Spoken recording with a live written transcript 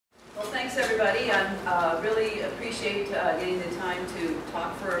everybody. I really appreciate getting the time to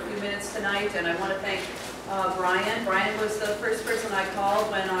talk for a few minutes tonight, and I want to thank Brian. Brian was the first person I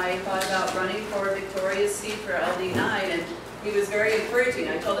called when I thought about running for Victoria's seat for LD9, and he was very encouraging.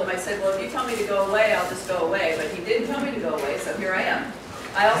 I told him, I said, well, if you tell me to go away, I'll just go away. But he didn't tell me to go away, so here I am.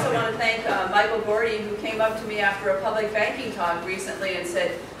 I also want to thank Michael Gordy, who came up to me after a public banking talk recently and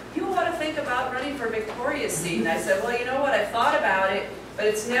said, you ought to think about running for Victoria's seat. And I said, well, you know what, I thought about it, but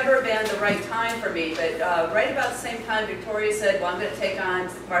it's never been the right time for me. But right about the same time Victoria said, well, I'm going to take on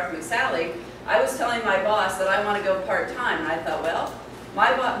Martha McSally, I was telling my boss that I want to go part-time. And I thought, well,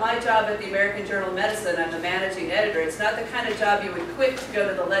 my job at the American Journal of Medicine, I'm the managing editor, it's not the kind of job you would quit to go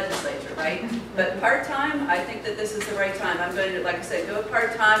to the legislature, right? But part-time, I think that this is the right time. I'm going to, like I said, go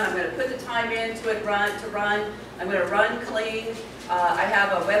part-time. I'm going to put the time into it, I'm going to run clean. I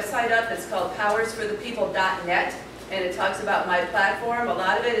have a website up, it's called powersforthepeople.net, and it talks about my platform. A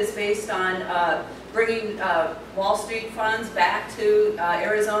lot of it is based on bringing Wall Street funds back to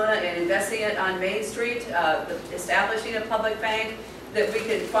Arizona and investing it on Main Street, establishing a public bank, that we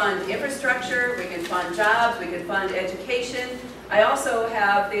can fund infrastructure, we can fund jobs, we can fund education. I also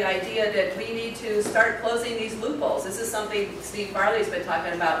have the idea that we need to start closing these loopholes. This is something Steve Farley's been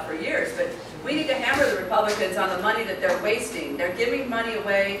talking about for years, but we need to hammer the Republicans on the money that they're wasting. They're giving money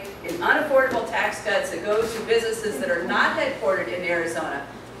away in unaffordable tax cuts that go to businesses that are not headquartered in Arizona.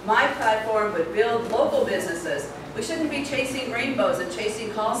 My platform would build local businesses. We shouldn't be chasing rainbows and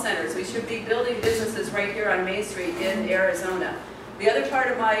chasing call centers. We should be building businesses right here on Main Street in Arizona. The other part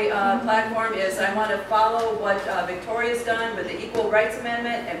of my platform is I want to follow what Victoria's done with the Equal Rights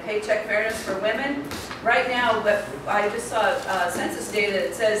Amendment and paycheck fairness for women. Right now, I just saw census data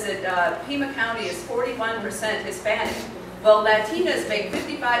that says that Pima County is 41% Hispanic. Well, Latinas make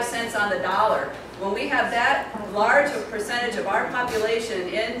 55 cents on the dollar. When we have that large a percentage of our population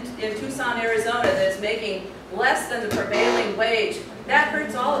in Tucson, Arizona that is making less than the prevailing wage, that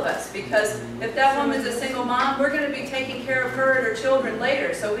hurts all of us, because if that woman's a single mom, we're going to be taking care of her and her children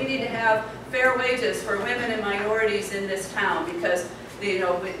later. So we need to have fair wages for women and minorities in this town, because, you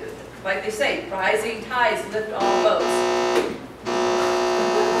know, like they say, rising tides lift all boats.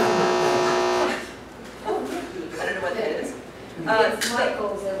 I don't know what that is. It's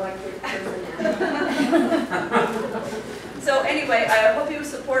Michael's electric now. So anyway, I hope you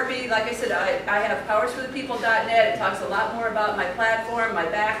support me. Like I said, I have powersforthepeople.net. It talks a lot more about my platform, my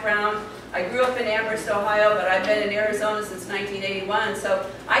background. I grew up in Amherst, Ohio, but I've been in Arizona since 1981. So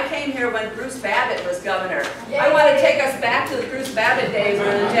I came here when Bruce Babbitt was governor. Yay. I want to take us back to the Bruce Babbitt days or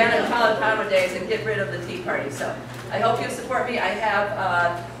the Janet Napolitano days and get rid of the Tea Party. So I hope you support me. I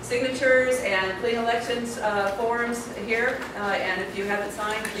have signatures and clean elections forms here. And if you haven't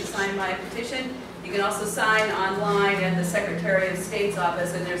signed, please sign my petition. You can also sign online at the Secretary of State's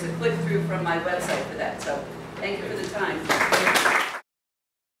office, and there's a click-through from my website for that. So thank you for the time.